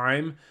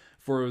prime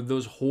for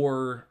those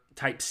horror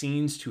type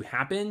scenes to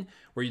happen,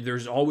 where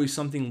there's always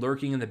something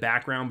lurking in the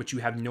background, but you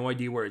have no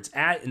idea where it's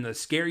at. And the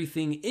scary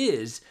thing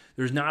is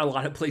there's not a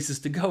lot of places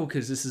to go,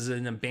 because this is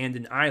an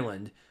abandoned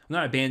island.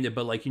 Not abandoned,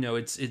 but like,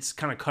 it's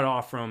kind of cut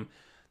off from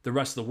the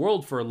rest of the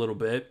world for a little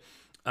bit.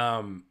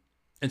 And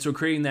so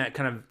creating that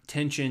kind of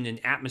tension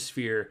and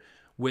atmosphere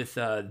with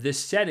this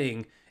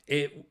setting,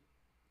 it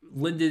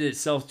lended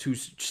itself to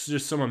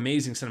just some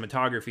amazing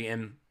cinematography.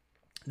 And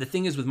the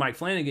thing is with Mike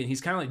Flanagan,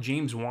 he's kind of like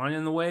James Wan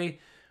in the way,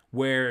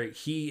 where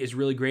he is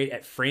really great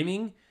at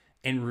framing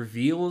and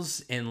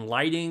reveals and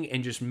lighting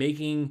and just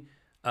making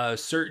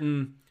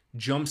certain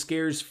jump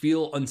scares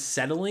feel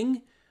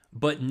unsettling,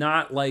 but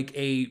not like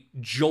a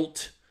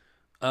jolt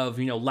of,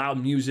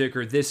 loud music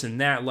or this and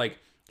that. Like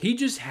he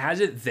just has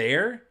it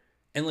there.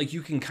 And like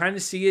you can kind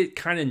of see it,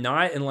 kind of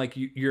not, and like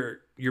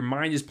your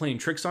mind is playing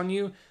tricks on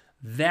you.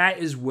 That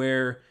is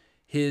where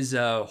his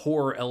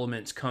horror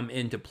elements come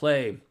into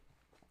play,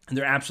 and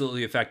they're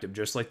absolutely effective,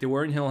 just like they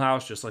were in Hill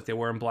House, just like they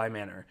were in Bly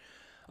Manor.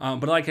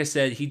 But like I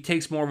said, he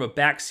takes more of a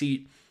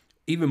backseat,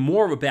 even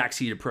more of a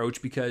backseat approach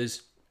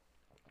because,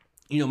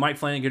 Mike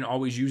Flanagan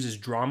always uses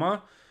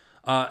drama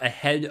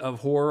ahead of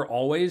horror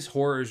always.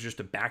 Horror is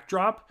just a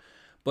backdrop.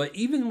 But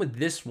even with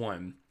this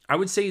one, I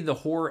would say the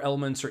horror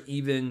elements are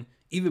even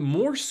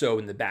more so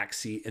in the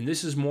backseat. And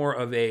this is more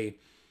of a,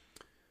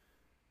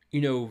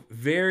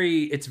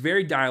 it's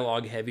very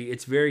dialogue heavy.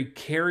 It's very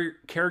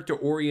character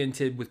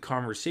oriented with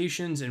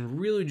conversations and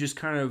really just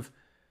kind of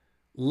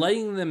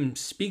letting them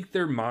speak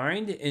their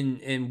mind,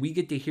 and we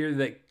get to hear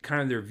that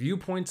kind of their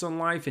viewpoints on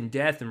life and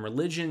death and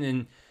religion.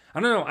 And I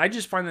don't know, I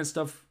just find that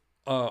stuff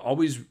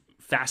always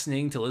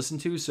fascinating to listen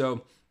to.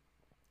 So,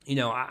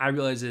 I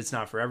realize that it's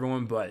not for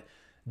everyone, but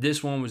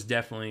this one was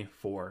definitely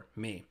for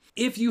me.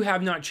 If you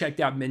have not checked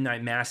out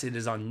Midnight Mass, it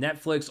is on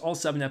Netflix. All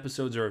 7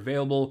 episodes are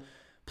available.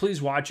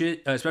 Please watch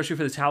it, especially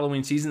for this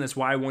Halloween season. That's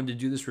why I wanted to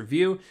do this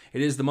review.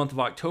 It is the month of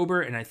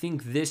October, and I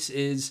think this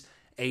is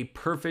a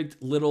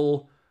perfect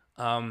little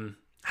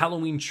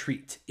Halloween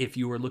treat if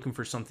you were looking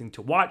for something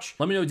to watch.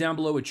 Let me know down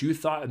below what you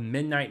thought of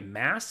Midnight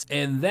Mass.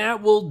 And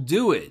that will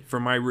do it for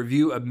my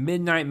review of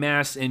Midnight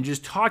Mass and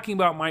just talking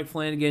about Mike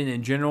Flanagan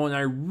in general. And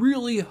I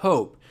really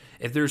hope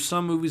if there's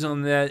some movies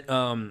on that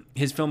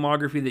his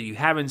filmography that you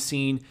haven't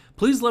seen,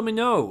 please let me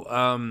know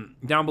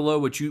down below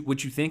what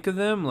you think of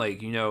them.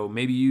 Like,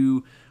 maybe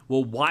you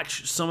will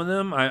watch some of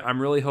them.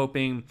 I'm really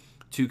hoping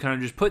to kind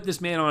of just put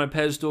this man on a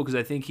pedestal because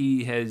I think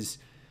he has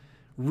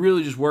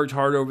really just worked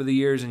hard over the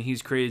years, and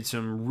he's created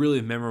some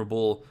really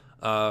memorable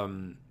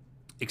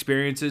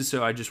experiences.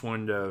 So I just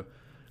wanted to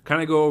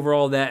kind of go over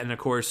all that, and of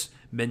course,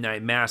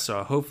 Midnight Mass.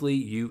 So hopefully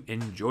you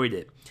enjoyed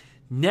it.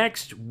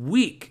 Next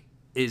week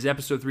is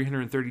episode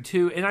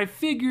 332, and I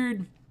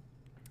figured,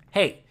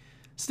 hey,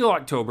 still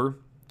October,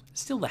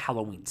 still the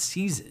Halloween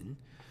season.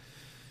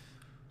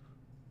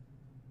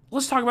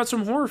 Let's talk about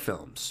some horror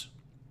films.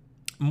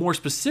 More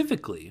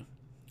specifically,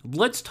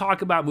 let's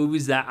talk about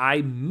movies that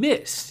I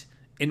missed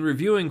in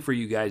reviewing for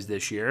you guys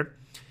this year.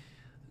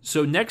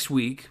 So next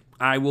week,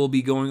 I will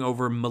be going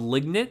over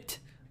Malignant.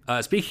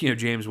 Speaking of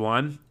James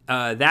Wan,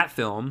 that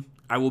film,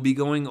 I will be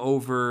going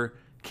over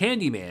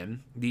Candyman,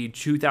 the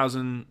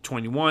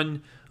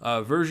 2021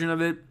 version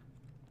of it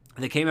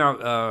that came out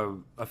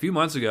a few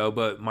months ago,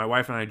 but my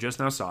wife and I just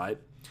now saw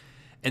it.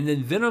 And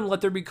then Venom,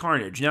 Let There Be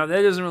Carnage. Now,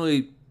 that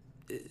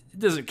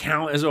doesn't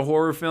count as a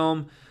horror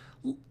film.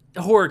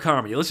 Horror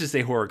comedy. Let's just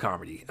say horror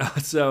comedy.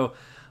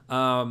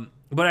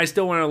 But I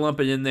still want to lump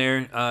it in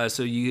there.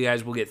 So you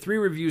guys will get 3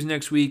 reviews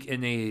next week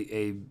and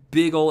a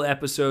big old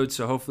episode.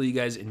 So hopefully you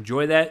guys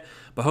enjoy that.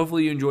 But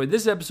hopefully you enjoyed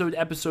this episode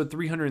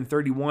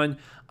 331.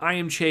 I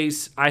am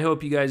Chase. I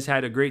hope you guys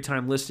had a great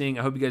time listening.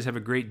 I hope you guys have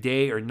a great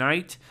day or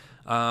night.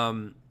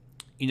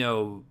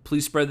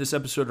 Please spread this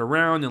episode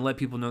around and let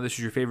people know this is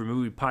your favorite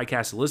movie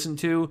podcast to listen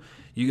to.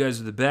 You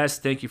guys are the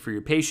best. Thank you for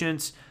your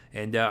patience.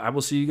 And I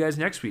will see you guys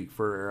next week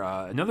for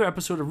another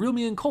episode of Real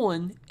Me and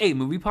Colin, a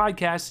movie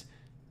podcast.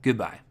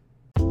 Goodbye.